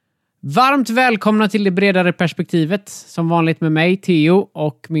Varmt välkomna till det bredare perspektivet. Som vanligt med mig, Theo,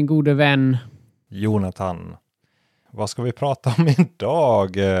 och min gode vän Jonathan. Vad ska vi prata om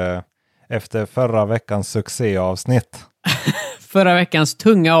idag efter förra veckans succéavsnitt? Förra veckans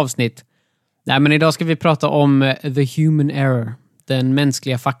tunga avsnitt. Nej, men idag ska vi prata om the human error. Den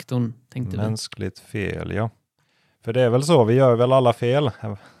mänskliga faktorn, tänkte vi. Mänskligt fel, ja. För det är väl så, vi gör väl alla fel.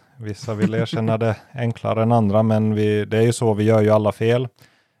 Vissa vill erkänna det enklare än andra, men det är ju så, vi gör ju alla fel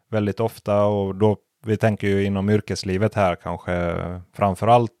väldigt ofta, och då vi tänker ju inom yrkeslivet här kanske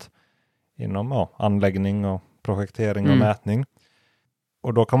framförallt inom anläggning och projektering och mätning.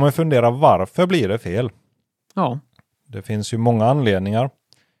 Och då kan man ju fundera, varför blir det fel? Ja. Det finns ju många anledningar.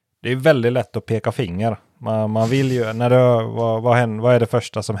 Det är väldigt lätt att peka finger. Man vill ju, vad är det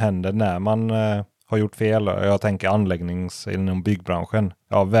första som händer när man har gjort fel? Jag tänker inom byggbranschen.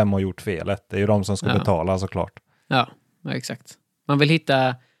 Ja, vem har gjort felet? Det är ju de som ska betala, såklart. Ja, exakt. Man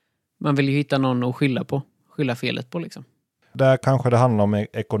vill ju hitta någon att skylla felet på liksom. Där kanske det handlar om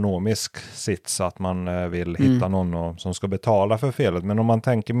ekonomisk sits, att man vill hitta någon som ska betala för felet. Men om man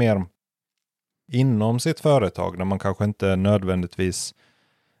tänker mer inom sitt företag, där man kanske inte nödvändigtvis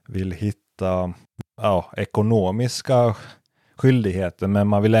vill hitta ekonomiska skyldigheter, men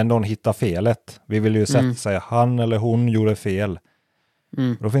man vill ändå hitta felet. Vi vill ju säga han eller hon gjorde fel.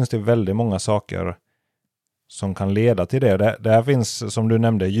 Då finns det väldigt många saker som kan leda till det. Där finns, som du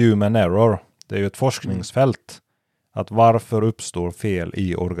nämnde, human error. Det är ju ett forskningsfält. Att varför uppstår fel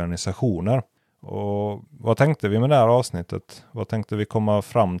i organisationer. Och vad tänkte vi med det här avsnittet? Vad tänkte vi komma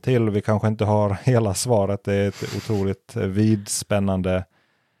fram till? Vi kanske inte har hela svaret. Det är ett otroligt vidspännande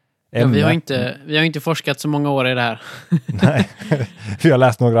ämne. Ja, vi har inte forskat så många år i det här. Nej, vi har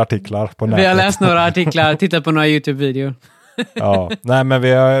läst några artiklar på nätet. Vi har läst några artiklar, tittat på några YouTube-videor. Ja, nej, men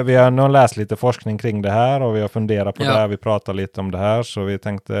vi har nog läst lite forskning kring det här, och vi har funderat på det här, vi pratar lite om det här, så vi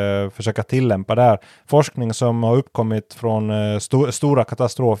tänkte försöka tillämpa det här. Forskning som har uppkommit från stora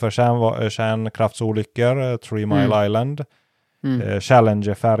katastrofer, kärnkraftsolyckor, 3 Mile Island,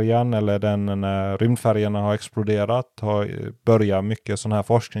 Challenger-färjan, eller när rymdfärgerna har exploderat, har börjat mycket sån här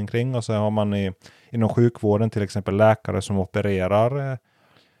forskning kring, och så har man inom sjukvården till exempel läkare som opererar,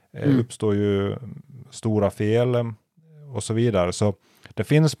 uppstår ju stora fel och så vidare. Så det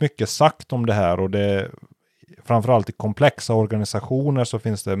finns mycket sagt om det här, och framförallt i komplexa organisationer så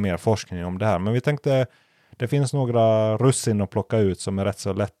finns det mer forskning om det här. Men vi tänkte, det finns några russin att plocka ut som är rätt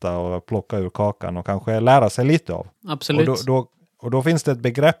så lätta att plocka ur kakan och kanske lära sig lite av. Absolut. Och då finns det ett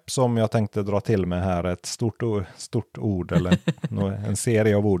begrepp som jag tänkte dra till med här, ett stort ord eller en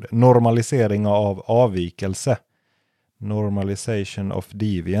serie av ord. Normalisering av avvikelse. Normalization of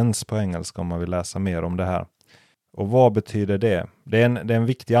deviance på engelska, om man vill läsa mer om det här. Och vad betyder det? Det är en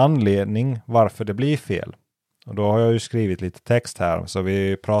viktig anledning varför det blir fel. Och då har jag ju skrivit lite text här. Så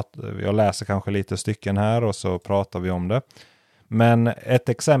jag läser kanske lite stycken här, och så pratar vi om det. Men ett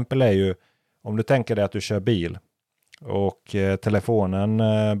exempel är ju, om du tänker dig att du kör bil och telefonen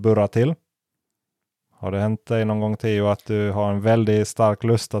burrar till. Har det hänt dig någon gång, Theo, att du har en väldigt stark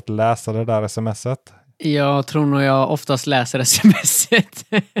lust att läsa det där smset? Jag tror nog jag oftast läser smset.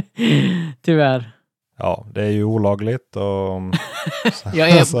 Tyvärr. Ja, det är ju olagligt. Och jag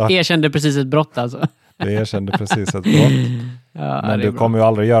erkände precis ett brott alltså. Du erkände precis ett brott. Ja, men du kommer ju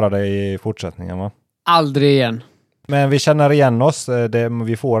aldrig göra det i fortsättningen, va? Aldrig igen. Men vi känner igen oss.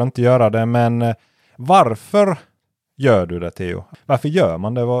 Vi får inte göra det. Men varför gör du det, Theo? Varför gör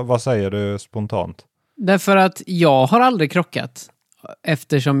man det? Vad säger du spontant? Därför att jag har aldrig krockat.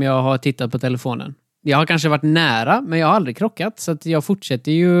 Eftersom jag har tittat på telefonen. Jag har kanske varit nära, men jag har aldrig krockat. Så att jag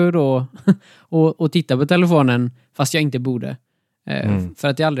fortsätter ju då att titta på telefonen fast jag inte borde. För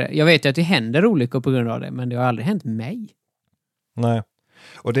att jag vet ju att det händer olyckor på grund av det, men det har aldrig hänt mig. Nej.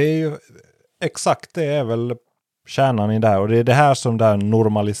 Och det är ju exakt, det är väl kärnan i det här. Och det är det här som där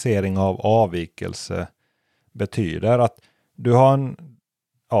normalisering av avvikelse betyder. Att du har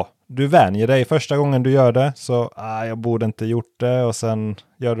du vänjer dig första gången du gör det, så jag borde inte gjort det, och sen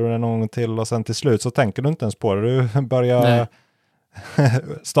gör du det någon gång till, och sen till slut så tänker du inte ens på det. Du börjar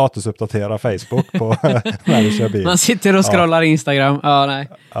statusuppdatera Facebook på när du kör bil. Man sitter och scrollar Instagram.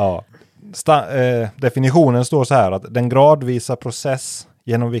 Definitionen står så här, att den gradvisa process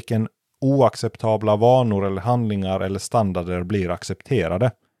genom vilken oacceptabla vanor eller handlingar eller standarder blir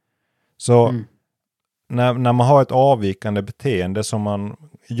accepterade. Så när man har ett avvikande beteende som man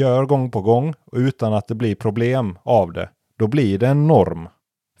gör gång på gång utan att det blir problem av det, då blir det en norm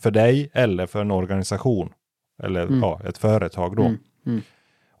för dig eller för en organisation eller ett företag då.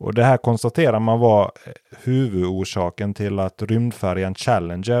 Och det här konstaterar man var huvudorsaken till att rymdfärjan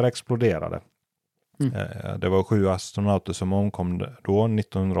Challenger exploderade. Det var 7 astronauter som omkom då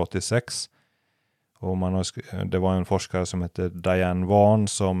 1986. Och det var en forskare som hette Diane Vaughan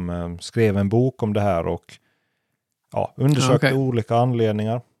som skrev en bok om det här och undersökte olika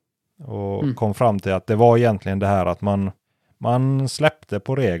anledningar. Och kom fram till att det var egentligen det här att man släppte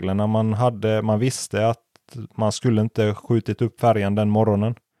på reglerna. Man visste att man skulle inte skjutit upp färjan den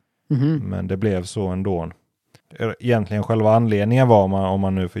morgonen. Men det blev så ändå. Egentligen själva anledningen var, om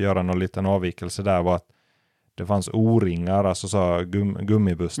man nu får göra någon liten avvikelse där, var att det fanns O-ringar, alltså så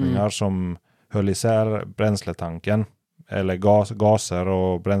gummibussningar som höll isär bränsletanken eller gaser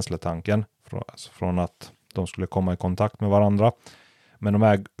och bränsletanken från att de skulle komma i kontakt med varandra. Men de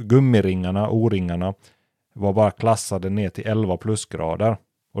här gummiringarna, O-ringarna, var bara klassade ner till 11 plusgrader.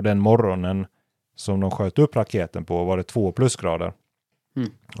 Och den morgonen som de sköt upp raketen på var det 2 plusgrader.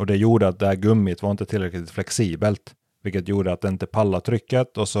 Och det gjorde att det här gummit var inte tillräckligt flexibelt. Vilket gjorde att det inte pallade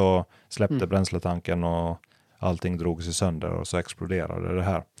trycket och så släppte bränsletanken och allting drog sig sönder och så exploderade det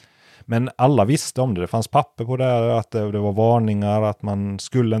här. Men alla visste om det. Det fanns papper på det, att det var varningar att man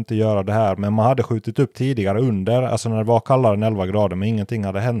skulle inte göra det här. Men man hade skjutit upp tidigare under, alltså när det var kallare än 11 grader, men ingenting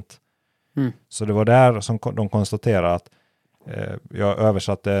hade hänt. Så det var där som de konstaterade att jag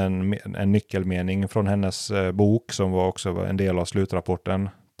översatte en nyckelmening från hennes bok som var också en del av slutrapporten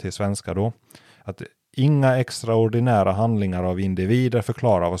till svenska då. Att inga extraordinära handlingar av individer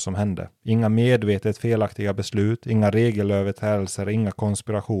förklarar vad som hände. Inga medvetet felaktiga beslut, inga regelöverträdelser, inga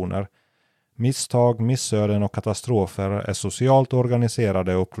konspirationer. Misstag, missöden och katastrofer är socialt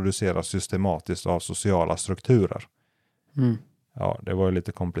organiserade och produceras systematiskt av sociala strukturer. Ja, det var ju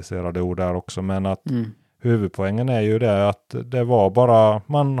lite komplicerade ord där också, men att huvudpoängen är ju det att det var bara,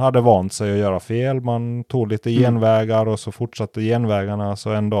 man hade vant sig att göra fel, man tog lite genvägar och så fortsatte genvägarna, så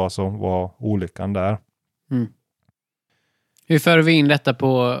en dag så var olyckan där. Hur för vi in detta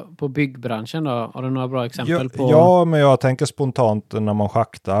på byggbranschen då? Har du några bra exempel på? Ja, men jag tänker spontant när man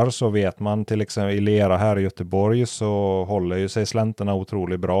schaktar så vet man till exempel i lera här i Göteborg så håller ju sig slänterna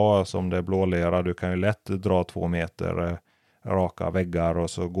otroligt bra. Alltså om det är blålera, du kan ju lätt dra 2 meter raka väggar och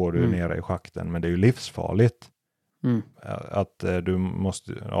så går du ner i schakten. Men det är ju livsfarligt. Att du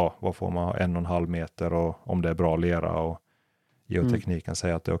måste, vad får man, 1,5 meter och om det är bra lera och geotekniken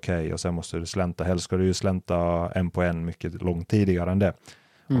säger att det är okej och sen måste du slänta. Helst ska du ju slänta en på en mycket långt tidigare än det.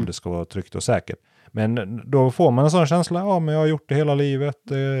 Om det ska vara tryggt och säkert. Men då får man en sån känsla, men jag har gjort det hela livet,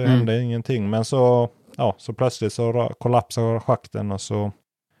 det händer ingenting. Men så plötsligt så kollapsar schakten och så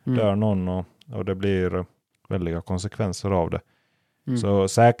dör någon och det blir väldiga konsekvenser av det. Så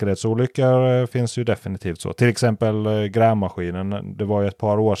säkerhetsolyckor finns ju definitivt så. Till exempel grävmaskinen, det var ju ett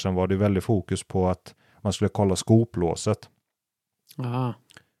par år sedan var det väldigt fokus på att man skulle kolla skoplåset.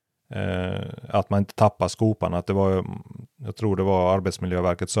 Att man inte tappar skopan. Att det var, jag tror det var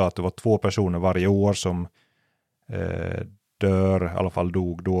Arbetsmiljöverket sa att det var 2 personer varje år som dör, i alla fall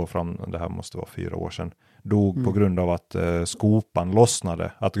dog då det här måste vara 4 år sedan, dog på grund av att skopan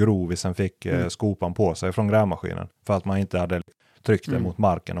lossnade. Att grovisen fick skopan på sig från grävmaskinen. För att man inte hade tryckt den mot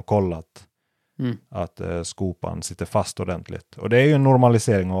marken och kollat att skopan sitter fast ordentligt. Och det är ju en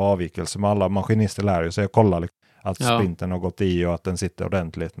normalisering av avvikelse med alla maskinister lär ju sig att kolla att sprinten har gått i och att den sitter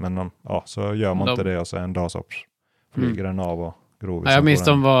ordentligt. Men så gör man inte det och så en dag så flyger den av och grovisen. Jag minns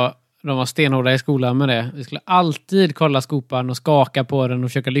de var stenhårda i skolan med det. Vi skulle alltid kolla skopan och skaka på den och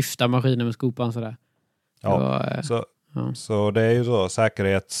försöka lyfta maskinen med skopan sådär. Så det är ju så,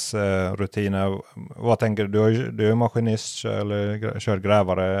 säkerhetsrutiner. Vad tänker du? Du är maskinist eller kör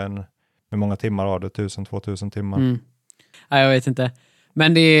grävare. Hur många timmar har du? 1000-2000 timmar? Nej, jag vet inte.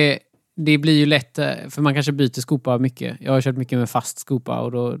 Men det blir ju lätt, för man kanske byter skopa mycket. Jag har kört mycket med fast skopa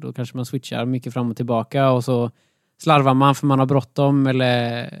och då kanske man switchar mycket fram och tillbaka och så slarvar man för man har bråttom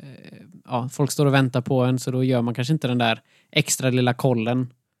eller folk står och väntar på en, så då gör man kanske inte den där extra lilla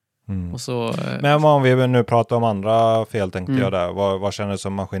kollen. Och så, men om vi nu pratar om andra fel tänkte jag där. Vad känner du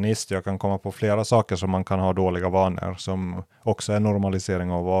som maskinist? Jag kan komma på flera saker som man kan ha dåliga vanor som också är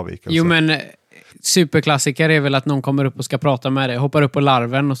normalisering av avvikelse. Jo, men superklassiker är väl att någon kommer upp och ska prata med dig, hoppar upp på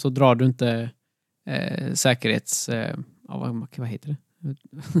larven och så drar du inte säkerhets... vad heter det?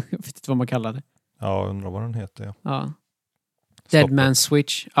 Jag vet inte vad man kallar det. Ja, undrar vad den heter. Ja. Deadman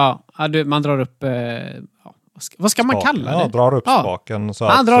switch. Ja, man drar upp... vad ska man kalla det? Ja, drar upp spaken. Så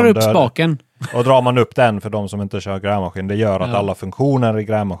han drar upp spaken. Och drar man upp den för de som inte kör grävmaskin, det gör att alla funktioner i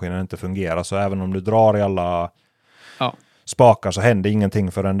grävmaskinen inte fungerar. Så även om du drar i alla spakar så händer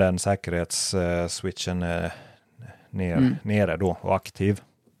ingenting förrän den säkerhetsswitchen är nere då och aktiv.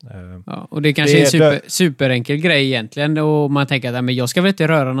 Och det kanske är en superenkel grej egentligen. Och man tänker att men jag ska väl inte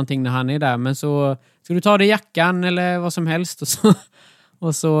röra någonting när han är där. Men så ska du ta det i jackan eller vad som helst.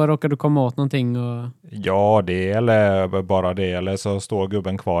 och så råkar du komma åt någonting. Och... Ja, det eller bara det. Eller så står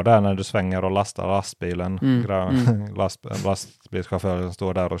gubben kvar där när du svänger och lastar lastbilen. Lastbilschauffören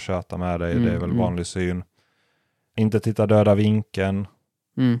står där och tjötar med dig. Det är väl vanlig syn. Inte titta döda vinkeln.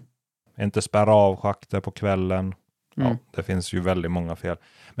 Inte spärra av schakter på kvällen. Ja, det finns ju väldigt många fel.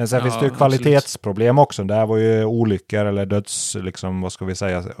 Men sen finns det ju kvalitetsproblem också. Det här var ju olyckor eller döds, liksom, vad ska vi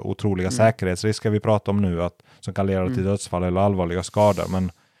säga, otroliga säkerhetsrisker vi pratar om nu, som kan leda till dödsfall eller allvarliga skador.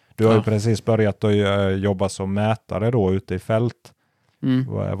 Men du har ju precis börjat att jobba som mätare då ute i fält.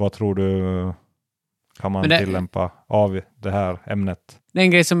 Vad tror du kan man tillämpa av det här ämnet? Det är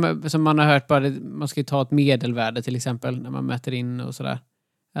en grej som man har hört, bara man ska ju ta ett medelvärde till exempel när man mäter in och sådär.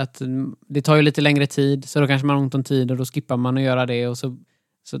 Att det tar ju lite längre tid, så då kanske man har ont om tid och då skippar man att göra det och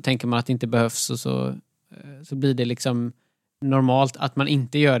så tänker man att det inte behövs och så blir det liksom normalt att man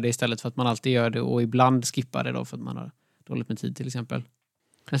inte gör det istället för att man alltid gör det och ibland skippar det då för att man har dåligt med tid till exempel.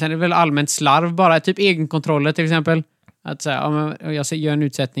 Men sen är det väl allmänt slarv bara, typ egenkontroller till exempel. Att säga, jag gör en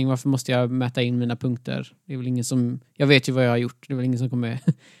utsättning, varför måste jag mäta in mina punkter? Det är väl ingen som, jag vet ju vad jag har gjort, det är väl ingen som kommer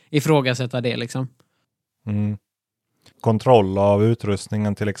ifrågasätta det liksom. Kontroll av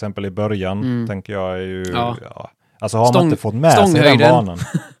utrustningen till exempel i början tänker jag är ju alltså har man inte fått med sig den vanan.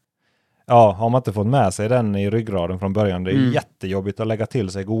 Ja, har man inte fått med sig den i ryggraden från början, det är jättejobbigt att lägga till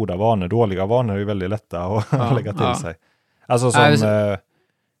sig goda vanor. Dåliga vanor är ju väldigt lätta att lägga till sig. Alltså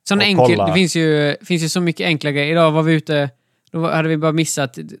som det finns ju så mycket enkla grejer. Idag var vi ute, då hade vi bara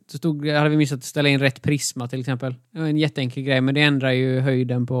missat att ställa in rätt prisma till exempel. Det var en jätteenkel grej, men det ändrar ju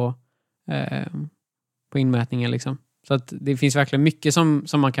höjden på inmätningen liksom. Så att det finns verkligen mycket som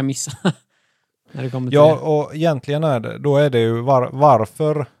man kan missa. När det kommer till det. Och egentligen är det ju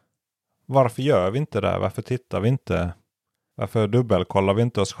varför gör vi inte det? Varför tittar vi inte? Varför dubbelkollar vi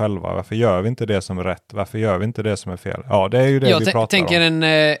inte oss själva? Varför gör vi inte det som är rätt? Varför gör vi inte det som är fel? Ja, det är ju det vi pratar om. Jag tänker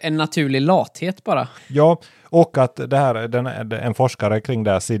en naturlig lathet bara. Ja, och att det här, en forskare kring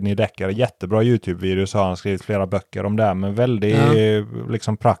det här, Sidney Dekker, jättebra YouTube-video, så har han skrivit flera böcker om det här, men väldigt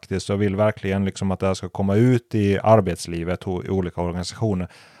liksom praktiskt och vill verkligen liksom att det här ska komma ut i arbetslivet i olika organisationer.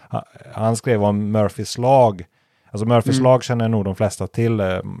 Han skrev om Murphys lag. Alltså Murphys lag känner nog de flesta till.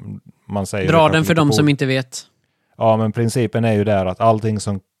 Man säger dra den för de som inte vet. Ja, men principen är ju där att allting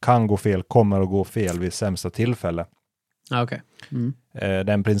som kan gå fel kommer att gå fel vid sämsta tillfälle. Okej.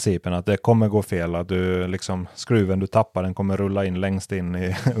 Den principen att det kommer gå fel, att du liksom, skruven du tappar, den kommer rulla in längst in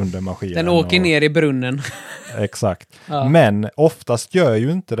under maskinen. Den åker ner i brunnen. Exakt. Ja. Men oftast gör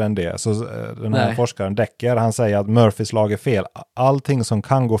ju inte den det. Så den här forskaren Dekker, han säger att Murphys lag är fel. Allting som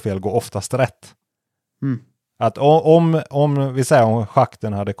kan gå fel går oftast rätt. Att om vi säger om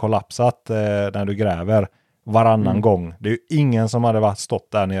schakten hade kollapsat när du gräver varannan gång, det är ju ingen som hade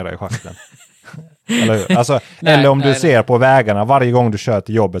stått där nere i schakten. Eller, alltså, eller om du ser på vägarna, varje gång du kör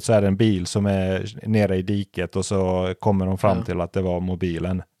till jobbet så är det en bil som är nere i diket och så kommer de fram till att det var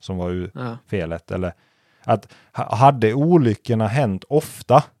mobilen som var felet. Eller att hade olyckorna hänt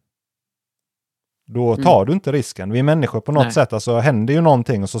ofta, då tar du inte risken. Vi människor på något sätt, alltså händer ju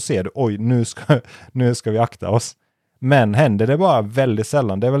någonting och så ser du, oj, nu ska vi akta oss. Men händer det bara väldigt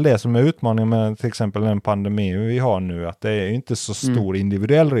sällan. Det är väl det som är utmaningen med till exempel den pandemi vi har nu. Att det är inte så stor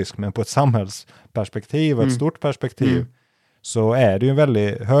individuell risk. Men på ett samhällsperspektiv och ett stort perspektiv så är det ju en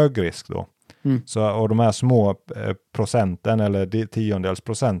väldigt hög risk då. Så, och de här små procenten eller tiondels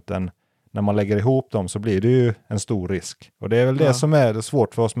procenten, när man lägger ihop dem så blir det ju en stor risk. Och det är väl det som är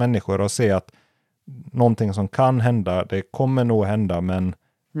svårt för oss människor att se, att någonting som kan hända, det kommer nog hända, men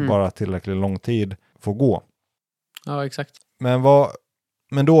bara tillräckligt lång tid får gå. Ja, exakt.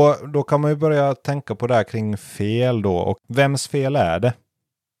 Men då kan man ju börja tänka på det här kring fel då. Och vems fel är det?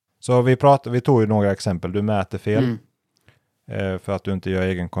 Så vi tog ju några exempel. Du mäter fel för att du inte gör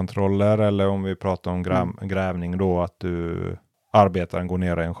egenkontroller. Eller om vi pratar om grävning då, att arbetaren går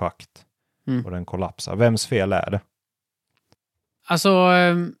ner i en schakt och den kollapsar. Vems fel är det? Alltså,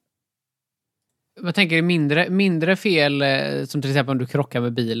 jag tänker mindre fel, som till exempel om du krockar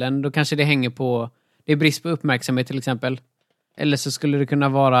med bilen. Då kanske det hänger på, det är brist på uppmärksamhet till exempel. Eller så skulle det kunna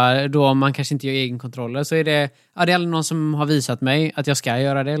vara då om man kanske inte gör egenkontroller, så är det aldrig någon som har visat mig att jag ska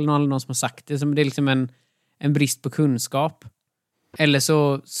göra det, eller någon som har sagt det. Det är liksom en brist på kunskap. Eller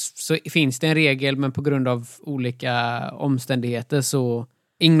så finns det en regel, men på grund av olika omständigheter så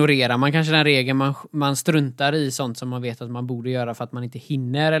ignorerar man kanske den regeln. Man struntar i sånt som man vet att man borde göra för att man inte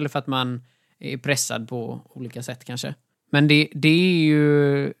hinner, eller för att man är pressad på olika sätt kanske. Men det är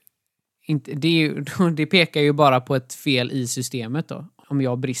ju inte, det pekar ju bara på ett fel i systemet då. Om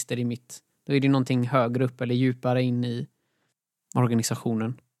jag brister i mitt, då är det någonting högre upp eller djupare in i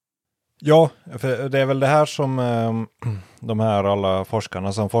organisationen. Ja, för det är väl det här som de här alla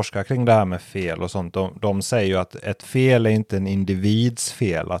forskarna som forskar kring det här med fel och sånt, de säger ju att ett fel är inte en individs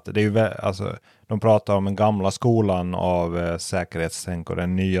fel. Att det är ju, alltså, de pratar om den gamla skolan av säkerhetstänk och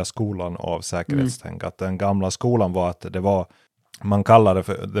den nya skolan av säkerhetstänk. Att den gamla skolan var att det var, man kallar det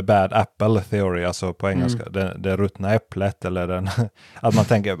för the bad apple theory, alltså på engelska, det ruttna äpplet, eller att man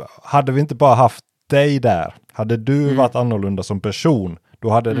tänker, hade vi inte bara haft dig där, hade du varit annorlunda som person, då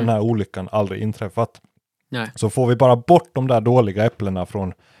hade den här olyckan aldrig inträffat. Nej. Så får vi bara bort de där dåliga äpplena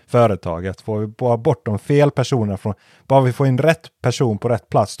från företaget, får vi bara bort de fel personerna från, bara vi får in rätt person på rätt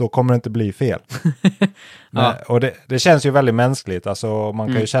plats, då kommer det inte bli fel. Men, och det känns ju väldigt mänskligt, alltså man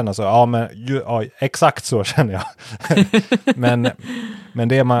kan ju känna så, ja exakt så känner jag. men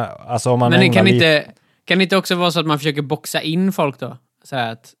det är man, alltså om man men kan det inte också vara så att man försöker boxa in folk då? Så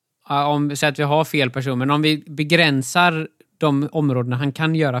att så att vi har fel person, men om vi begränsar de områdena han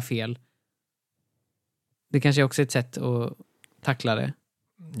kan göra fel, det kanske är också ett sätt att tackla det.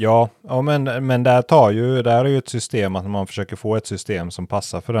 Ja, men där är ju ett system att man försöker få ett system som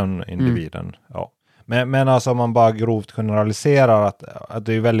passar för den individen. Ja. Men alltså om man bara grovt generaliserar att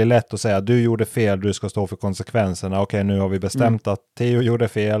det är väldigt lätt att säga att du gjorde fel, du ska stå för konsekvenserna. Okej, nu har vi bestämt att Theo gjorde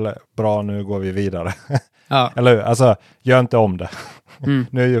fel, bra, nu går vi vidare. Ja. Eller hur? Alltså, gör inte om det.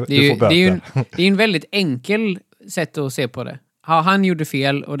 Nu, du får böter. Det är en väldigt enkel sätt att se på det. Han gjorde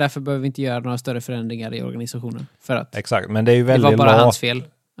fel och därför behöver vi inte göra några större förändringar i organisationen. För att exakt, men det är ju väldigt det var bara hans fel.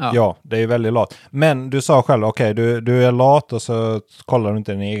 Ja, det är ju väldigt lat. Men du sa själv, okej, du är lat och så kollar du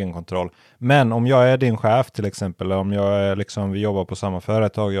inte din egen kontroll. Men om jag är din chef till exempel, om jag är liksom, vi jobbar på samma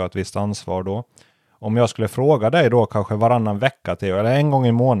företag, jag har ett visst ansvar då. Om jag skulle fråga dig då kanske varannan vecka till, eller en gång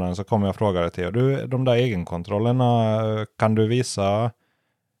i månaden, så kommer jag fråga dig till, du, de där egenkontrollerna, kan du visa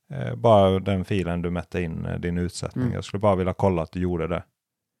bara den filen du mätte in din utsättning? Jag skulle bara vilja kolla att du gjorde det.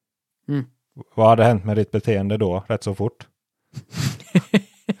 Vad hade hänt med ditt beteende då, rätt så fort?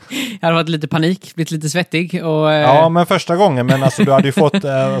 Jag hade varit lite panik, blivit lite svettig. Och, ja, men första gången, men alltså du hade ju fått,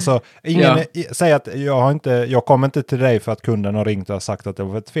 säg att jag kommer inte till dig för att kunden har ringt och sagt att det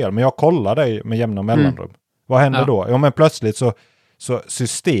var ett fel, men jag kollar dig med jämna mellanrum. Vad händer då? Ja, men plötsligt så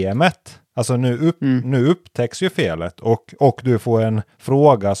systemet, alltså nu upptäcks ju felet och du får en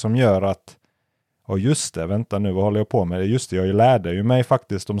fråga som gör att just det, vänta nu, vad håller jag på med? Just det, jag lärde ju mig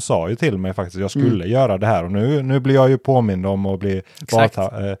faktiskt, de sa ju till mig faktiskt att jag skulle göra det här, och nu blir jag ju påmind om att bli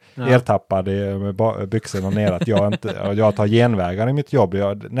ertappad med byxorna ner, att jag tar genvägar i mitt jobb.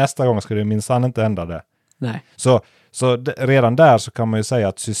 Nästa gång ska det minsann inte hända det. Nej. Så redan där så kan man ju säga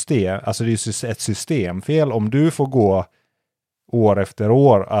att det är ett systemfel om du får gå år efter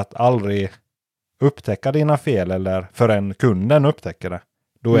år att aldrig upptäcka dina fel, eller förrän kunden upptäcker det.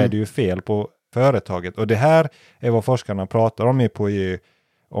 Då är det ju fel på företaget. Och det här är vad forskarna pratar om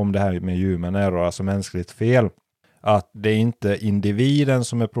om det här med human error, alltså mänskligt fel. Att det är inte individen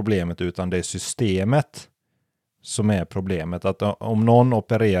som är problemet, utan det är systemet som är problemet. Att om någon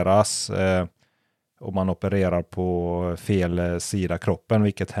opereras, om man opererar på fel sida kroppen,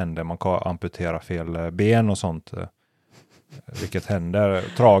 vilket händer, man kan amputera fel ben och sånt, vilket händer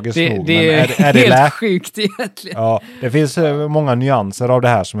tragiskt nog. Det är det helt sjukt egentligen. Ja, det finns många nyanser av det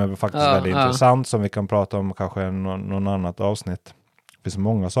här som är faktiskt väldigt intressant, som vi kan prata om kanske någon annat avsnitt. Det finns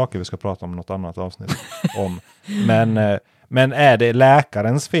många saker vi ska prata om något annat avsnitt om. Men är det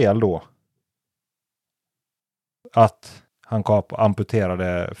läkarens fel då att han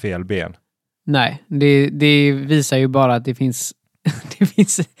amputerade fel ben? Nej, det visar ju bara att det finns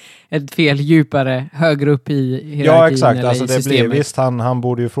ett fel djupare, högre upp i hierarkin. Ja, exakt. Eller alltså, i det systemet. blir, visst, han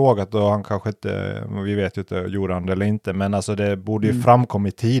borde ju frågat, och han kanske inte, vi vet ju inte, gjorde han det eller inte, men alltså det borde ju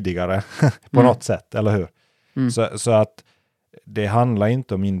framkommit tidigare på något sätt, eller hur? Så att det handlar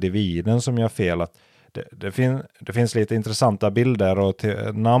inte om individen som gör fel. Att det finns lite intressanta bilder och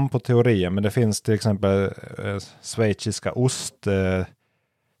namn på teorier, men det finns till exempel schweiziska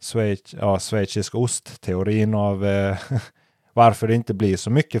schweizisk ost-teorin av varför det inte blir så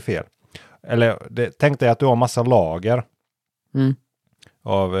mycket fel. Eller tänk dig att du har massa lager.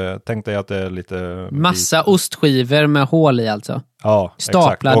 Tänk dig att det är lite massa ostskivor med hål i, alltså. Ja,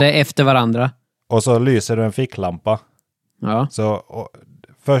 staplade efter varandra. Och så lyser du en ficklampa. Ja. Så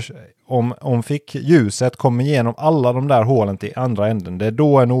först, om ljuset kommer igenom alla de där hålen till andra änden, det är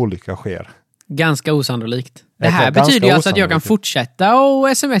då en olycka sker. Ganska osannolikt. Det här betyder ju alltså att jag kan fortsätta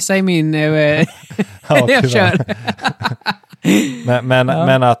och smsa i min när jag kör.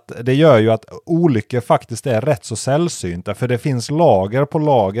 Men att det gör ju att olyckor faktiskt är rätt så sällsynta, för det finns lager på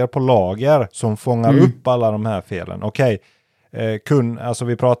lager på lager som fångar upp alla de här felen. Okej, alltså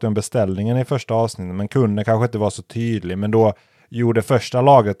vi pratade om beställningen i första avsnittet, men kunden kanske inte var så tydlig, men då gjorde första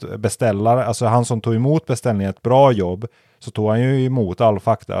laget beställare, alltså han som tog emot beställningen ett bra jobb, så tog han ju emot all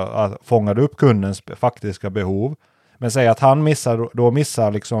fakta, fångade upp kundens faktiska behov. Men säg att han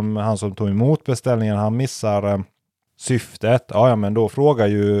missar liksom han som tog emot beställningen, han missar syftet. Ja, men då frågar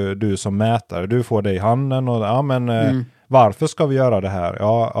ju du som mätare, du får det i handen och varför ska vi göra det här?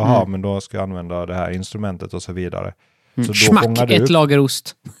 Ja, aha, men då ska jag använda det här instrumentet och så vidare. Så då Smack, ett lager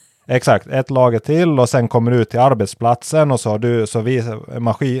ost. Exakt, ett lager till och sen kommer du ut till arbetsplatsen och så du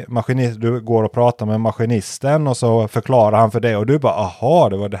går och pratar med maskinisten och så förklarar han för dig och du bara, aha,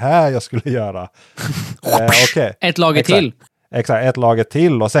 det var det här jag skulle göra. Okay. Ett lager till. Exakt, ett lager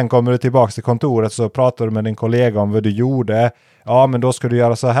till och sen kommer du tillbaka till kontoret så pratar du med din kollega om vad du gjorde. Ja, men då ska du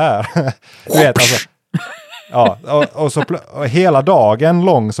göra så här. Du vet alltså. Ja, och hela dagen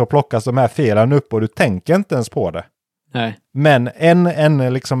lång så plockas de här felen upp och du tänker inte ens på det. Nej.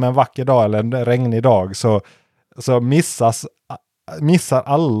 Men liksom en vacker dag eller en regnig dag så missar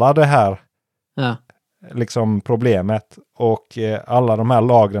alla det här liksom problemet och alla de här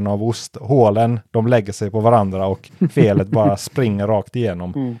lagren av osthålen, de lägger sig på varandra och felet bara springer rakt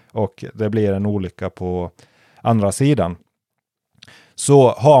igenom och det blir en olycka på andra sidan. Så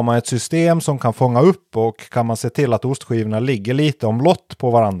har man ett system som kan fånga upp och kan man se till att ostskivorna ligger lite omlott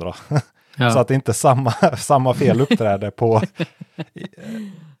på varandra. Så att inte samma fel uppträder på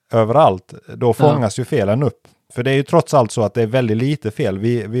överallt. Då fångas ju felen upp. För det är ju trots allt så att det är väldigt lite fel.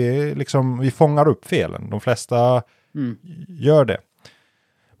 Vi fångar upp felen. De flesta gör det.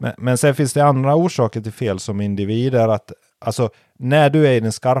 Men sen finns det andra orsaker till fel som individer. Att, alltså, när du är i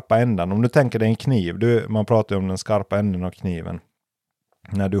den skarpa ändan. Om du tänker dig en kniv. Man pratar ju om den skarpa änden av kniven.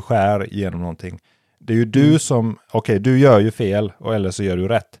 När du skär igenom någonting. Det är ju du som, du gör ju fel eller så gör du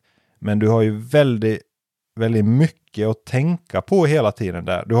rätt. Men du har ju väldigt, väldigt mycket att tänka på hela tiden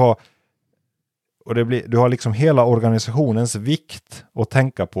där. Du har liksom hela organisationens vikt att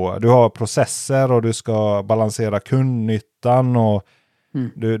tänka på. Du har processer och du ska balansera kundnyttan och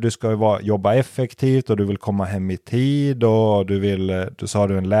du ska jobba effektivt och du vill komma hem i tid och så har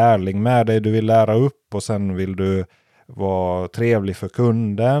du en lärling med dig, du vill lära upp och sen vill du vara trevlig för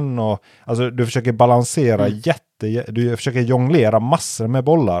kunden och alltså du försöker balansera du försöker jonglera massor med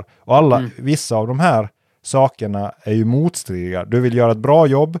bollar och vissa av de här sakerna är ju motstridiga. Du vill göra ett bra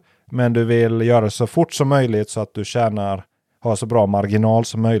jobb men du vill göra det så fort som möjligt så att du har så bra marginal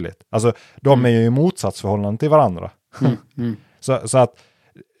som möjligt. Alltså de är ju i motsatsförhållande till varandra. Så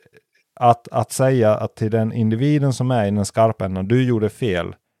att säga att till den individen som är i den skarpa änden, du gjorde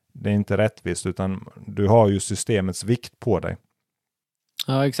fel, det är inte rättvist utan du har ju systemets vikt på dig.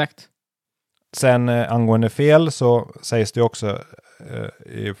 Ja, exakt. Sen angående fel så sägs det också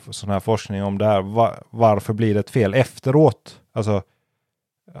i sån här forskning om det här. Varför blir det ett fel efteråt? Alltså,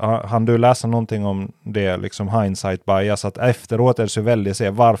 han du läsa någonting om det, liksom hindsight bias, att efteråt är det så väldigt se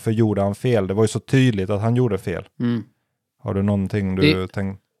varför gjorde han fel? Det var ju så tydligt att han gjorde fel. Har du någonting du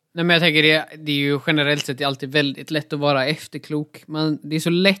tänkt? Nej, men jag tänker det är ju generellt sett alltid väldigt lätt att vara efterklok. Det är så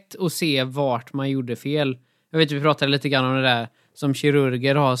lätt att se vart man gjorde fel. Jag vet, vi pratade lite grann om det där som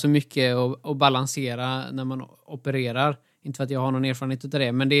kirurger har så mycket att balansera när man opererar. Inte för att jag har någon erfarenhet av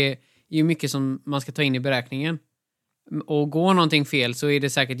det, men det är ju mycket som man ska ta in i beräkningen. Och går någonting fel så är det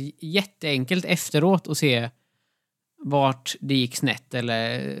säkert jätteenkelt efteråt att se vart det gick snett.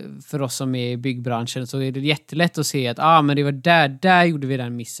 Eller för oss som är i byggbranschen så är det jättelätt att se att men det var där gjorde vi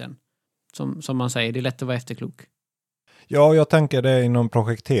den missen. Som man säger, det är lätt att vara efterklok. Ja, jag tänker det inom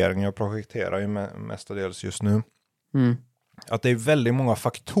projektering. Jag projekterar ju mestadels just nu. Att det är väldigt många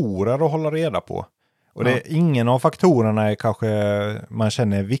faktorer att hålla reda på. Och ingen av faktorerna är kanske man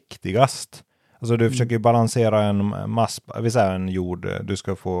känner är viktigast. Alltså du försöker balansera en jord. Du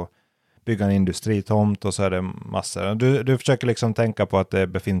ska få bygga en industritomt och så är det massor. Du försöker liksom tänka på att det är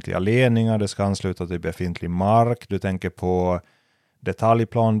befintliga ledningar. Det ska ansluta till befintlig mark. Du tänker på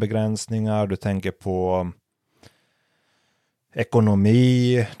detaljplanbegränsningar. Du tänker på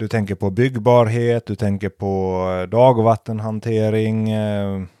ekonomi. Du tänker på byggbarhet. Du tänker på dagvattenhantering.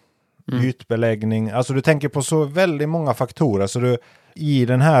 Ytbeläggning. Alltså du tänker på så väldigt många faktorer. Så i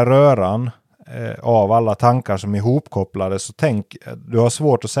den här röran av alla tankar som är ihopkopplade så du har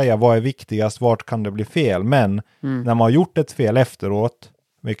svårt att säga vad är viktigast, vart kan det bli fel. Men när man har gjort ett fel efteråt,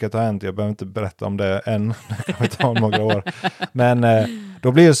 vilket har hänt, jag behöver inte berätta om det än, det kan ta några år. Men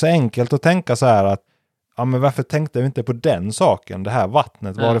då blir det så enkelt att tänka så här att men varför tänkte vi inte på den saken? Det här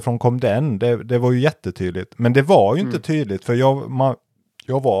vattnet, varifrån kom den? Det var ju jättetydligt. Men det var ju inte tydligt för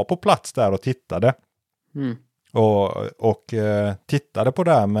jag var på plats där och tittade. Och tittade på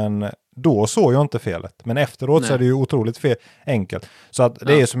det här, men då såg jag inte felet. Men efteråt så är det ju otroligt enkelt. Så att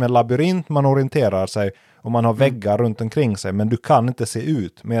det är som en labyrint, man orienterar sig och man har väggar runt omkring sig. Men du kan inte se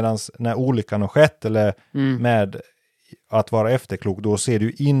ut. Medan när olyckan har skett eller med att vara efterklok, då ser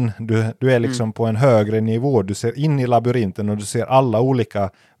du in, du är liksom på en högre nivå. Du ser in i labyrinten och du ser alla olika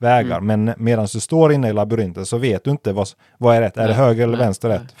vägar. Men medan du står inne i labyrinten så vet du inte vad är rätt. Är det höger eller vänster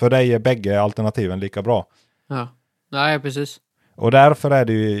rätt? För dig är bägge alternativen lika bra. Ja, nej precis. Och därför är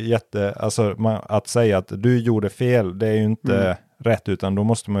det ju att säga att du gjorde fel, det är ju inte rätt, utan då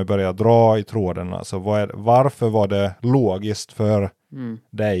måste man ju börja dra i tråden. Alltså varför var det logiskt för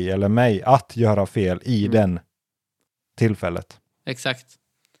dig eller mig att göra fel i den tillfället? Exakt.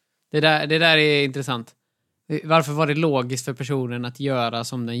 Det där är intressant. Varför var det logiskt för personen att göra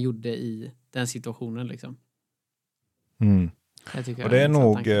som den gjorde i den situationen liksom? Och det är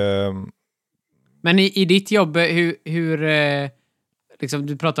nog... Men i ditt jobb, hur liksom,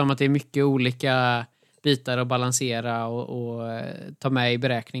 du pratar om att det är mycket olika bitar att balansera och ta med i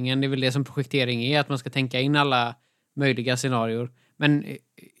beräkningen. Det är väl det som projektering är, att man ska tänka in alla möjliga scenarier. Men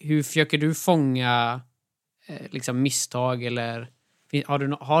hur försöker du fånga liksom misstag, eller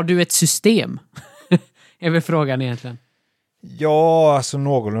har du ett system? Är väl frågan egentligen. Ja, alltså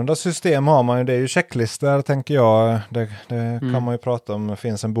någorlunda system har man ju. Det är ju checklistor, tänker jag. Det kan man ju prata om. Det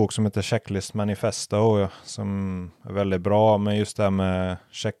finns en bok som heter Checklist Manifesto som är väldigt bra. Men just det här med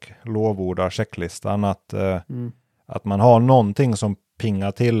lovordar checklistan. Att man har någonting som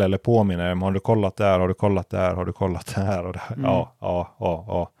pingar till eller påminner. Har du kollat där? Har du kollat där? Har du kollat där? Och det,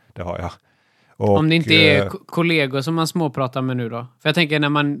 ja, det har jag. Och, om det inte är kollegor som man småpratar med nu då. För jag tänker när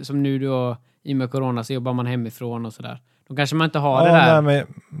man, som nu då, i och med corona så jobbar man hemifrån och sådär. Då kanske man inte har det där. Nej,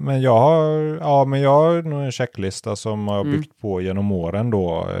 men jag har nog en checklista som jag har byggt på genom åren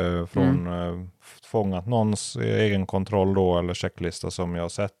då. Från fångat någons egen kontroll då, eller checklista som jag har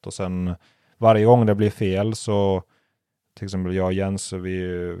sett. Och sen varje gång det blir fel så, till exempel jag och Jens,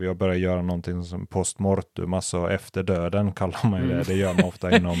 vi har börjat göra någonting som postmortum, alltså efter döden kallar man det. Det gör man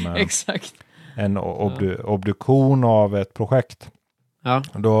ofta inom Exakt. En obduktion av ett projekt. Ja.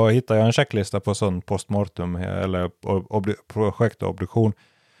 Då hittar jag en checklista på sån postmortum eller projekt och obduktion.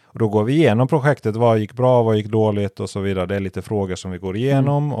 Och då går vi igenom projektet, vad gick bra, vad gick dåligt och så vidare. Det är lite frågor som vi går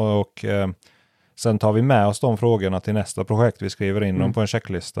igenom och sen tar vi med oss de frågorna till nästa projekt. Vi skriver in dem på en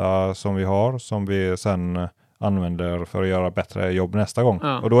checklista som vi har, som vi sen använder för att göra bättre jobb nästa gång.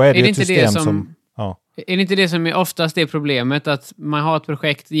 Ja. Och då är det ett system som Är det inte det som är oftast det problemet, att man har ett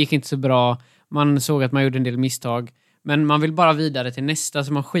projekt, det gick inte så bra, man såg att man gjorde en del misstag, men man vill bara vidare till nästa,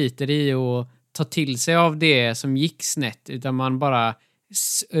 så man skiter i och ta till sig av det som gick snett, utan man bara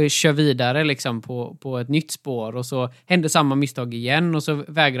kör vidare liksom på ett nytt spår, och så händer samma misstag igen, och så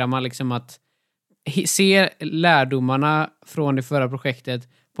vägrar man liksom att se lärdomarna från det förra projektet,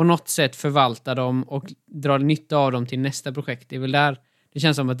 på något sätt förvalta dem och dra nytta av dem till nästa projekt. Det är väl där det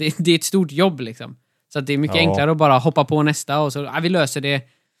känns som att det är ett stort jobb liksom. Så att det är mycket enklare att bara hoppa på nästa och så vi löser det.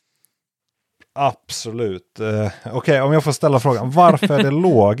 Absolut. Okej, om jag får ställa frågan. Varför är det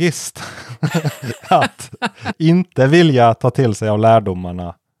logiskt att inte vilja ta till sig av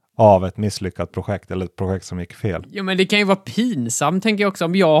lärdomarna av ett misslyckat projekt eller ett projekt som gick fel? Ja, men det kan ju vara pinsamt, tänker jag också.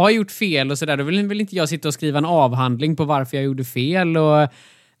 Om jag har gjort fel och sådär, då vill inte jag sitta och skriva en avhandling på varför jag gjorde fel. Och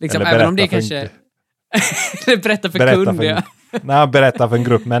liksom, även om det kanske... berätta för kund. Nej, berätta för en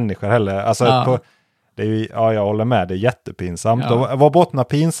grupp människor heller. Alltså, det är ju, jag håller med, det är jättepinsamt. Och vad bottnar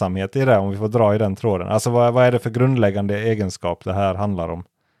pinsamhet i det, om vi får dra i den tråden? Alltså vad är det för grundläggande egenskap det här handlar om?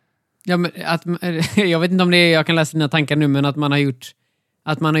 Ja, men jag vet inte om det är, jag kan läsa dina tankar nu, men att man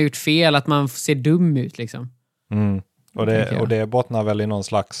har gjort fel, att man ser dum ut liksom. Och det bottnar väl i någon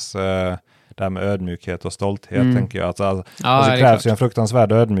slags det här med ödmjukhet och stolthet, tänker jag. Alltså det krävs ju en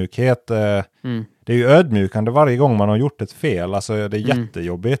fruktansvärd ödmjukhet. Det är ju ödmjukande varje gång man har gjort ett fel. Alltså det är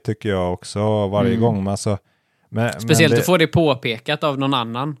jättejobbigt, tycker jag också, varje gång. Speciellt att få det påpekat av någon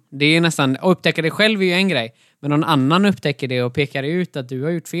annan. Det är nästan, att upptäcka det själv är ju en grej. Men någon annan upptäcker det och pekar ut att du har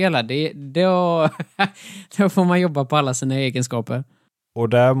gjort fel här. Då får man jobba på alla sina egenskaper. Och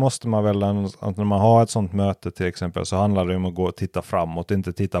där måste man väl, när man har ett sånt möte till exempel, så handlar det om att gå och titta framåt,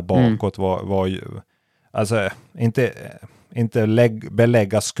 inte titta bakåt. Alltså inte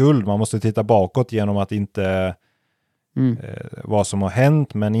belägga skuld. Man måste titta bakåt genom att inte vad som har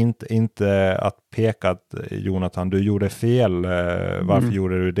hänt, men inte att peka att Jonathan, du gjorde fel. Varför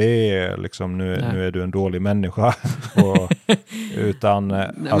gjorde du det? Liksom, nu är du en dålig människa. Utan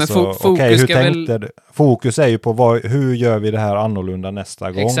alltså, fokus är ju på hur gör vi det här annorlunda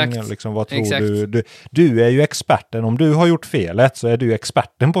nästa gång? Liksom, vad tror du? Du är ju experten. Om du har gjort felet så är du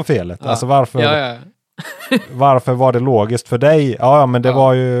experten på felet. Alltså varför? Varför var det logiskt för dig? Ja, men det Ja.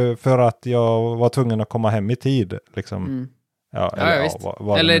 var ju för att jag var tvungen att komma hem i tid. Liksom. Mm. Ja, Ja, eller, visst.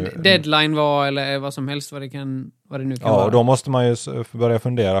 vad det Eller nu- deadline var, eller vad som helst, vad det nu kan Ja, vara. och då måste man ju börja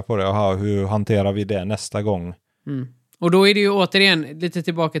fundera på det. Aha, hur hanterar vi det nästa gång? Mm. Och då är det ju återigen lite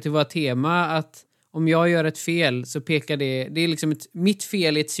tillbaka till vårt tema, att om jag gör ett fel så pekar det är liksom mitt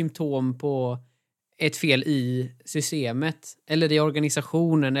fel är ett symptom på ett fel i systemet, eller i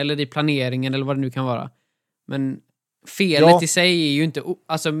organisationen, eller i planeringen, eller vad det nu kan vara. Men felet i sig är ju inte,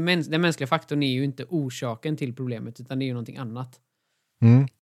 alltså den mänskliga faktorn är ju inte orsaken till problemet, utan det är ju någonting annat. Mm.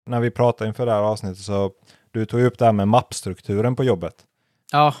 När vi pratade inför det här avsnittet så du tog upp det här med mappstrukturen på jobbet.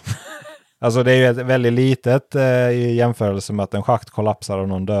 Ja. Alltså det är ju ett väldigt litet i jämförelse med att en schakt kollapsar och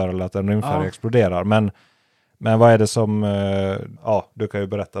någon dör eller att en rymdfärja exploderar. Men vad är det som, du kan ju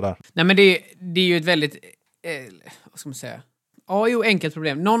berätta där. Nej, men det är ju ett väldigt, vad ska man säga? Ja, enkelt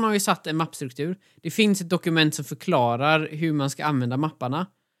problem. Någon har ju satt en mappstruktur. Det finns ett dokument som förklarar hur man ska använda mapparna.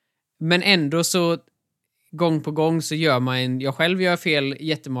 Men ändå så gång på gång så jag själv gör fel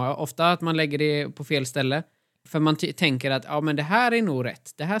jättemånga. Ofta att man lägger det på fel ställe. För man tänker att ja, men det här är nog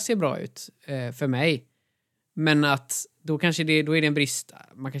rätt. Det här ser bra ut för mig. Men att då är det en brist.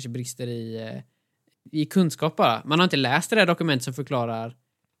 Man kanske brister i kunskap bara. Man har inte läst det där dokumentet som förklarar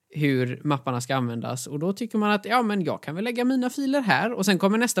hur mapparna ska användas. Och då tycker man att ja, men jag kan väl lägga mina filer här. Och sen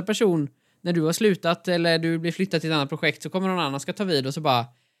kommer nästa person, när du har slutat eller du blir flyttad till ett annat projekt, så kommer någon annan ska ta vid och så bara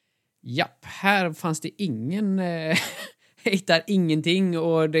japp, här fanns det ingen hittar ingenting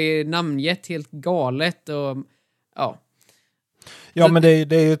och det är namngett helt galet och ja. Ja, men det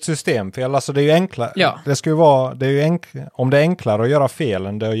är ju ett systemfel. Alltså det är ju enklare. Ja. Det ska ju vara, om det är enklare att göra fel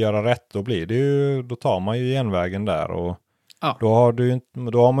än det att göra rätt, då tar man ju genvägen där och då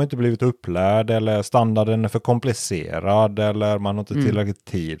har man inte blivit upplärd eller standarden är för komplicerad eller man har inte tillräckligt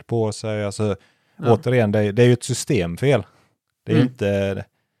tid på sig. Alltså återigen, det är ju ett systemfel. Det är ju inte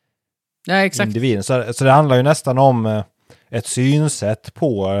individen. Så det handlar ju nästan om ett synsätt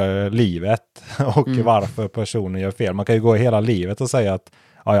på livet och varför personen gör fel. Man kan ju gå hela livet och säga att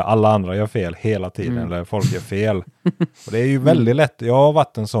alla andra gör fel hela tiden eller folk gör fel. Och det är ju väldigt lätt. Jag har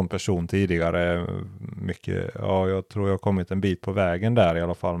varit en sån person tidigare. Jag tror jag har kommit en bit på vägen där i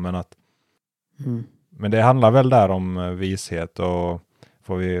alla fall. Men det handlar väl där om vishet och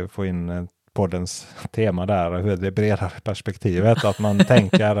får vi få in poddens tema där, det bredare perspektivet, att man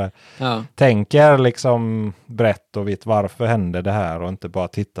tänker liksom brett och vitt varför händer det här och inte bara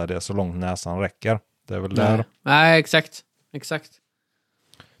titta det så långt näsan räcker. Det är väl där. Nej, exakt.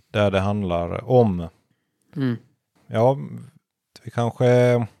 Där det handlar om. Ja, vi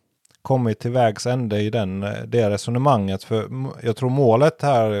kanske kommit till vägs ände i det resonemanget, för jag tror målet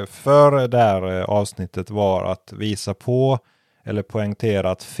här för det här avsnittet var att visa på eller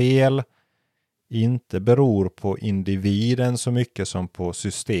poängtera att fel inte beror på individen så mycket som på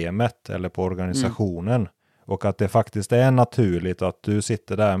systemet eller på organisationen. Och att det faktiskt är naturligt att du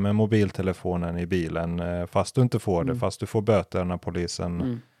sitter där med mobiltelefonen i bilen fast du inte får det, fast du får böter när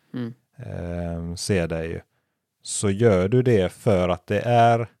polisen ser dig. Så gör du det för att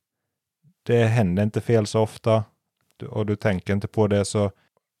det händer inte fel så ofta och du tänker inte på det, så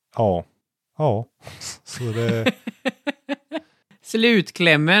ja. Så det...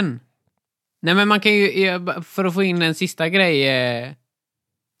 Slutklämmen. Nej, men man kan ju, för att få in en sista grej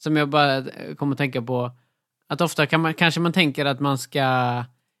som jag bara kommer att tänka på, att ofta kanske man tänker att man ska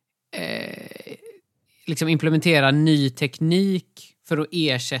liksom implementera ny teknik för att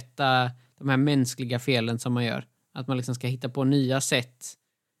ersätta de här mänskliga felen som man gör. Att man liksom ska hitta på nya sätt.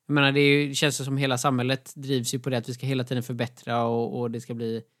 Jag menar, det känns som hela samhället drivs ju på det att vi ska hela tiden förbättra och det ska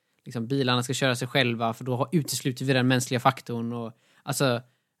bli liksom, bilarna ska köra sig själva, för då utesluter vi den mänskliga faktorn. Och alltså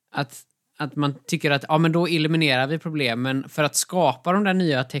att man tycker att men då eliminerar vi problemen för att skapa de där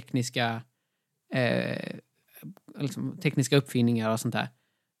nya tekniska tekniska uppfinningar och sånt där.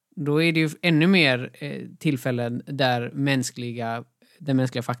 Då är det ju ännu mer tillfällen där den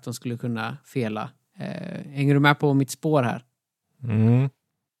mänskliga faktorn skulle kunna fela. Hänger du med på mitt spår här?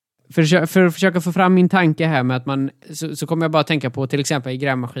 För att försöka få fram min tanke här med att så kommer jag bara tänka på, till exempel i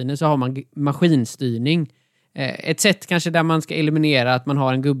grävmaskinen så har man maskinstyrning. Ett sätt kanske där man ska eliminera att man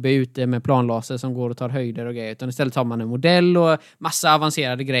har en gubbe ute med planlaser som går och tar höjder och grejer, utan istället har man en modell och massa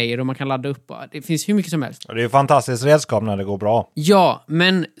avancerade grejer och man kan ladda upp. Det finns hur mycket som helst. Och det är ju fantastiskt redskap när det går bra. Ja,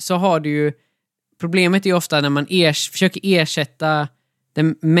 men så har du ju, problemet är ofta när man försöker ersätta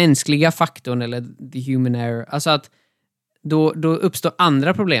den mänskliga faktorn eller the human error. Alltså att då uppstår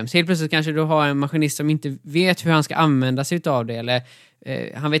andra problem. Så helt plötsligt kanske du har en maskinist som inte vet hur han ska använda sig av det, eller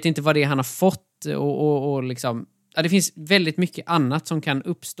han vet inte vad det är han har fått och liksom, det finns väldigt mycket annat som kan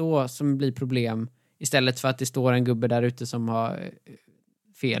uppstå som blir problem Istället för att det står en gubbe där ute som har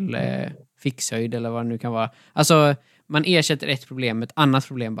fel fixhöjd eller vad det nu kan vara. Alltså, man ersätter ett problem med ett annat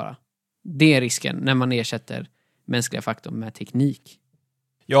problem bara. Det är risken när man ersätter mänskliga faktorn med teknik.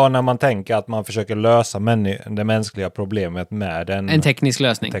 Ja, när man tänker att man försöker lösa det mänskliga problemet med en teknisk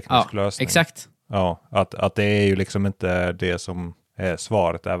lösning. Lösning. Exakt. Ja, att det är ju liksom inte det som är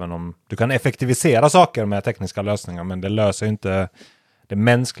svaret, även om du kan effektivisera saker med tekniska lösningar, men det löser ju inte det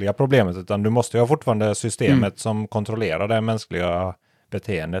mänskliga problemet, utan du måste ju ha fortfarande systemet som kontrollerar det mänskliga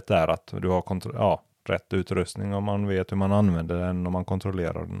beteendet där, att du har rätt utrustning och man vet hur man använder den och man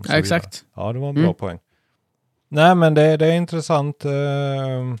kontrollerar den. Ja, exakt. Ja, det var en bra poäng. Nej, men det är intressant.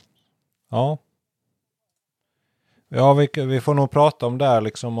 Ja. Ja, vi får nog prata om det här,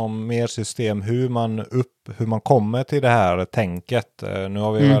 liksom om mer system, hur man kommer till det här tänket. Nu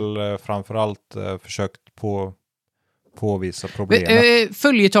har vi väl framförallt försökt påvisa problemet.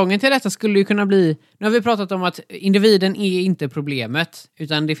 Följetongen till detta skulle ju kunna bli, nu har vi pratat om att individen är inte problemet,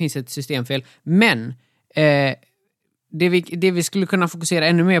 utan det finns ett systemfel. Men det vi skulle kunna fokusera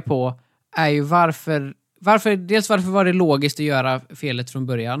ännu mer på är ju varför var det logiskt att göra felet från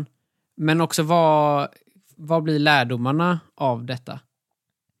början, men också vad blir lärdomarna av detta?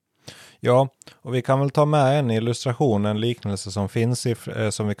 Ja, och vi kan väl ta med en illustration, en liknelse som finns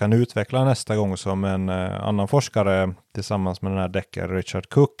som vi kan utveckla nästa gång, som en annan forskare tillsammans med den här deckare Richard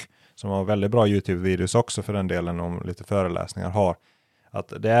Cook, som har väldigt bra YouTube-videos också för den delen, om lite föreläsningar har.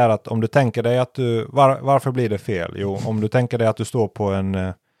 Att det är att om du tänker dig att varför blir det fel? Jo, om du tänker dig att du står på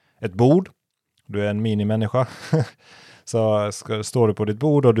ett bord, du är en minimänniska, så står du på ditt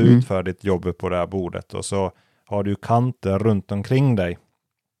bord och du utför ditt jobb på det här bordet, och så har du kanter runt omkring dig.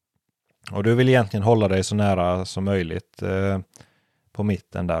 Och du vill egentligen hålla dig så nära som möjligt på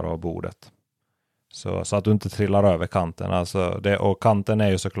mitten där av bordet. Så att du inte trillar över kanten. Alltså och kanten är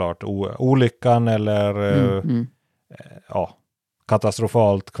ju såklart olyckan eller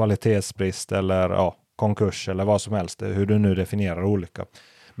katastrofalt kvalitetsbrist eller konkurs eller vad som helst. Hur du nu definierar olycka.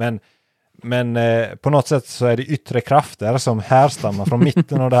 Men på något sätt så är det yttre krafter som härstammar från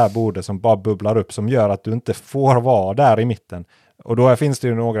mitten av det här bordet som bara bubblar upp, som gör att du inte får vara där i mitten. Och då finns det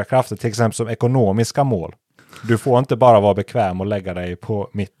ju några krafter, till exempel som ekonomiska mål. Du får inte bara vara bekväm och lägga dig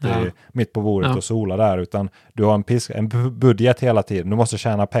mitt på bordet och sola där, utan du har en budget hela tiden. Du måste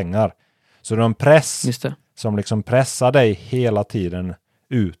tjäna pengar. Så du har en press som liksom pressar dig hela tiden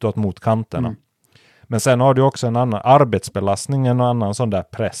utåt mot kanterna. Men sen har du också en annan arbetsbelastning, en annan sån där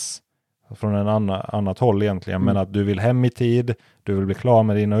press från annat håll egentligen. Men att du vill hem i tid, du vill bli klar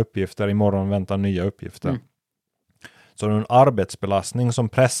med dina uppgifter, imorgon väntar nya uppgifter. Så det är en arbetsbelastning som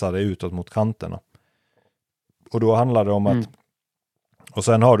pressar dig utåt mot kanterna. Och då handlar det om att... Och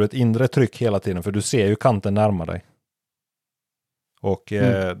sen har du ett inre tryck hela tiden, för du ser ju kanten närma dig.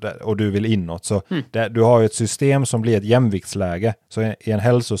 Och du vill inåt. Så du har ju ett system som blir ett jämviktsläge. Så i en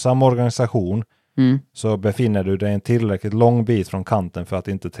hälsosam organisation så befinner du dig en tillräckligt lång bit från kanten för att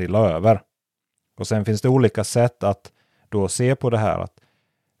inte trilla över. Och sen finns det olika sätt att då se på det här, att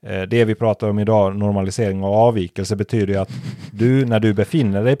det vi pratar om idag, normalisering och avvikelse, betyder ju att när du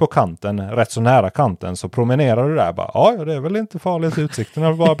befinner dig på kanten, rätt så nära kanten, så promenerar du där bara, ja det är väl inte farligt, utsikten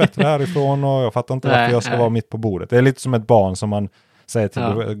är bara bättre härifrån och jag fattar inte varför jag ska vara mitt på bordet. Det är lite som ett barn som man säger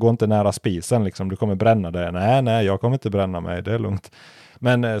till, gå inte nära spisen liksom, du kommer bränna dig. Nej, jag kommer inte bränna mig, det är lugnt.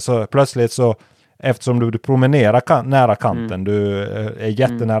 Men så plötsligt så, eftersom du promenerar nära kanten, du är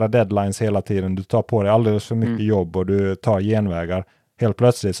jättenära deadlines hela tiden, du tar på dig alldeles för mycket jobb och du tar genvägar. Helt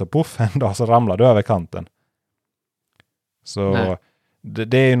plötsligt så en dag så ramlar du över kanten. Så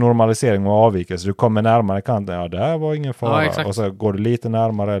det är normalisering och avvikelse. Du kommer närmare kanten. Ja, det här var ingen fara. Ja, och så går du lite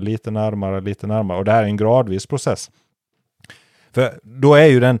närmare. Och det här är en gradvis process. För då är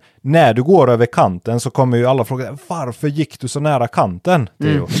ju när du går över kanten så kommer ju alla fråga, varför gick du så nära kanten,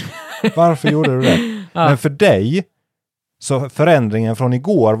 Theo? Varför gjorde du det? Men för dig så förändringen från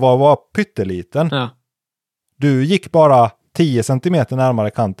igår var pytteliten. Ja. Du gick bara 10 centimeter närmare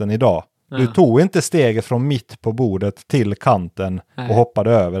kanten idag. Du tog inte steget från mitt på bordet till kanten och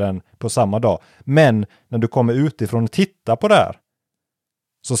hoppade över den på samma dag. Men när du kommer utifrån och tittar på det här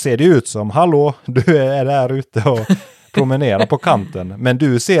så ser det ut som, hallå, du är där ute och promenerar på kanten. Men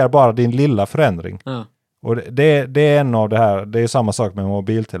du ser bara din lilla förändring. Ja. Och det är en av det här, det är samma sak med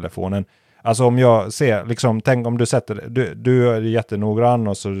mobiltelefonen. Alltså om jag ser, liksom, tänk om du är jättenoggrann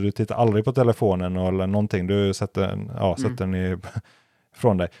och så du tittar aldrig på telefonen eller någonting, du sätter den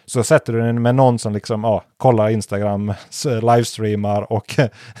från dig. Så sätter du den med någon som liksom, kollar Instagram, livestreamar och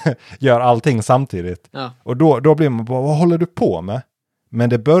gör allting samtidigt. Ja. Och då blir man bara, vad håller du på med? Men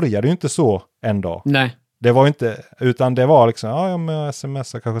det började ju inte så en dag. Nej. Det var inte, utan det var liksom, ja men jag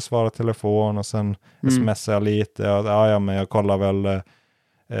smsar, kanske svarar telefon och sen smsar jag lite. Ja men jag kollar väl,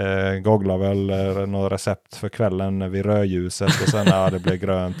 googlar väl något recept för kvällen vid rödljuset och sen det blir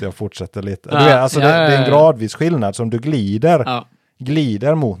grönt, jag fortsätter lite. Du vet, alltså det är en gradvis skillnad som du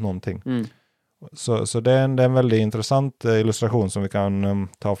glider mot någonting. Så det är en väldigt intressant illustration som vi kan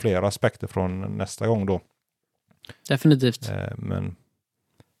ta flera aspekter från nästa gång då. Definitivt. Men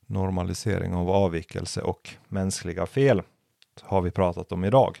normalisering av avvikelse och mänskliga fel har vi pratat om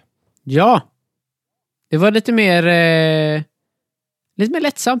idag. Ja, det var lite mer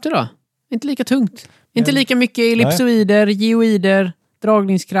lättsamt idag. Inte lika tungt. Inte lika mycket ellipsoider, geoider,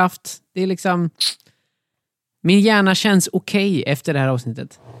 dragningskraft. Det är liksom... Min hjärna känns okej efter det här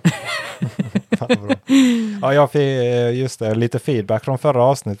avsnittet. Ja, jag fick just det, lite feedback från förra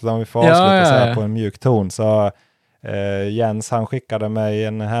avsnittet om vi får avsluta så här på en mjuk ton. Så Jens, han skickade mig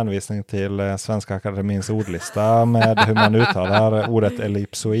en hänvisning till Svenska Akademins ordlista med hur man uttalar ordet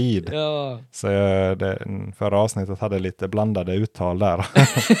ellipsoid. Ja. Så förra avsnittet hade lite blandade uttal där.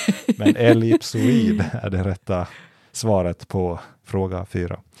 Men ellipsoid är det rätta svaret på fråga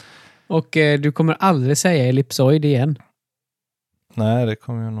 4. Och du kommer aldrig säga ellipsoid igen? Nej, det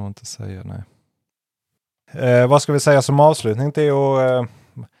kommer jag nog inte säga, nej. Vad ska vi säga som avslutning till?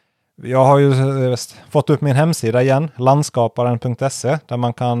 Jag har ju fått upp min hemsida igen, landskaparen.se, där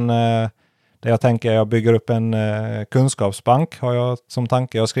man kan, där jag tänker jag bygger upp en kunskapsbank har jag som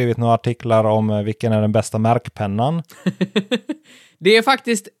tanke. Jag har skrivit några artiklar om vilken är den bästa märkpennan. Det är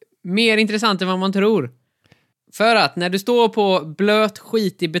faktiskt mer intressant än vad man tror. För att när du står på blöt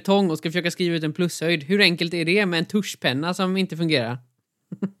skit i betong och ska försöka skriva ut en plushöjd, hur enkelt är det med en tuschpenna som inte fungerar?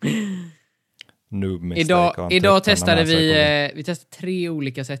 Idag testade vi testade 3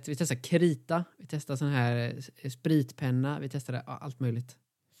 olika sätt. Vi testade krita, vi testade sån här spritpenna, vi testade allt möjligt.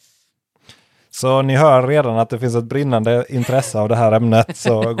 Så ni hör redan att det finns ett brinnande intresse av det här ämnet.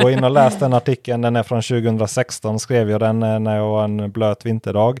 Så gå in och läs den artikeln, den är från 2016, skrev jag den när jag var en blöt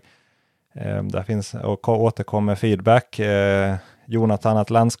vinterdag. Där finns och återkommer feedback.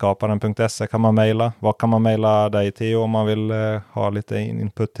 Jonathan@landskaparen.se kan man mejla. Vad kan man mejla dig till om man vill ha lite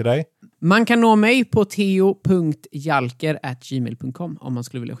input till dig? Man kan nå mig på teo.jalker@gmail.com om man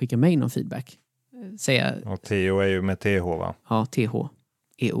skulle vilja skicka mig någon feedback. Och Teo är ju med TH, va? Ja,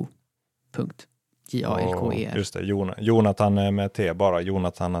 TH.jalker. Just det, Jonathan är med T, bara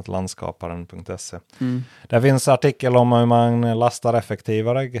jonathan@landskaparen.se. Där finns artikel om hur man lastar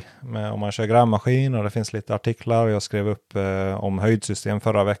effektivare om man kör grävmaskin, och det finns lite artiklar. Jag skrev upp om höjdsystem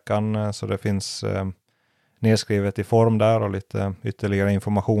förra veckan, så det finns nedskrivet i form där och lite ytterligare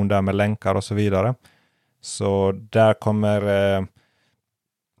information där med länkar och så vidare. Så där kommer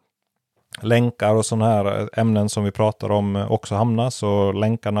länkar och sådana här ämnen som vi pratar om också hamna. Så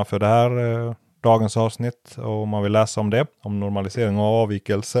länkarna för det här dagens avsnitt, och om man vill läsa om det, om normalisering och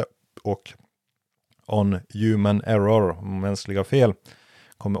avvikelse och on human error, om mänskliga fel,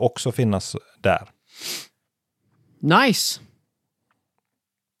 kommer också finnas där. Nice!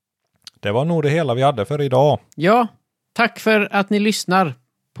 Det var nog det hela vi hade för idag. Ja, tack för att ni lyssnar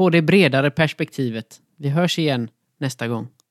på det bredare perspektivet. Vi hörs igen nästa gång.